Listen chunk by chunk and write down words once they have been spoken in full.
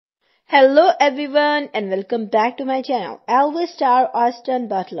Hello everyone and welcome back to my channel. Elvis star Austin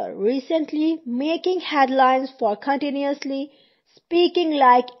Butler recently making headlines for continuously speaking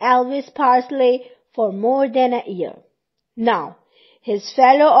like Elvis Presley for more than a year. Now, his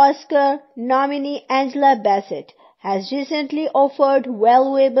fellow Oscar nominee Angela Bassett has recently offered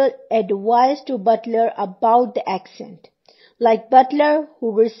valuable advice to Butler about the accent. Like Butler,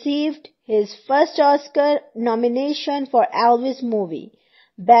 who received his first Oscar nomination for Elvis movie,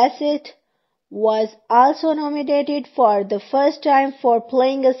 Bassett was also nominated for the first time for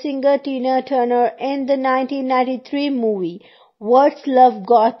playing a singer Tina Turner in the 1993 movie What's Love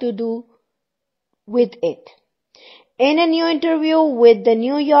Got to Do with It? In a new interview with the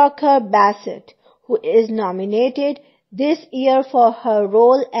New Yorker, Bassett, who is nominated this year for her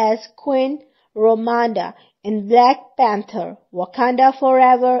role as Queen Ramonda in Black Panther: Wakanda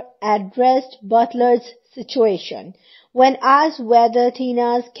Forever, addressed Butler's situation. When asked whether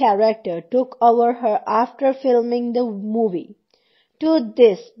Tina's character took over her after filming the movie, to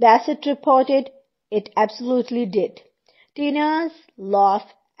this, Bassett reported, "It absolutely did." Tina's laugh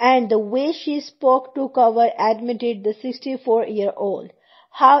and the way she spoke took over, admitted the 64-year-old.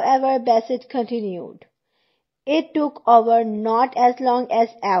 However, Bassett continued, "It took over not as long as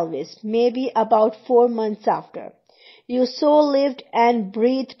Elvis, maybe about 4 months after. You so lived and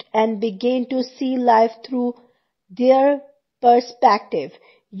breathed and began to see life through their perspective.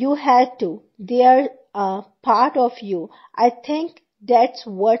 You had to. They're a part of you. I think that's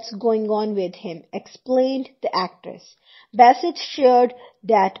what's going on with him," explained the actress. Bassett shared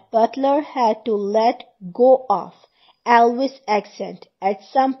that Butler had to let go of Elvis' accent at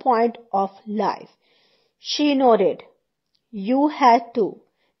some point of life. She noted, "You had to.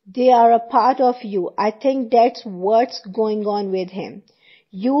 They are a part of you. I think that's what's going on with him.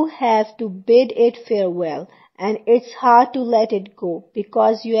 You have to bid it farewell. And it's hard to let it go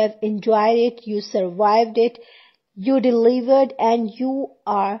because you have enjoyed it, you survived it, you delivered, and you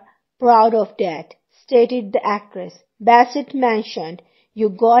are proud of that," stated the actress. Bassett mentioned, "You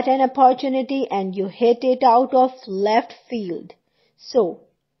got an opportunity and you hit it out of left field. So,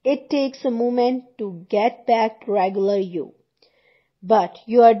 it takes a moment to get back to regular you. But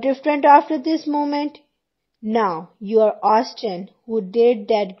you are different after this moment. Now you are Austin, who did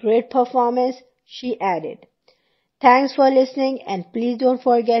that great performance," she added. Thanks for listening and please don't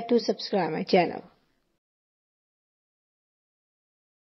forget to subscribe my channel.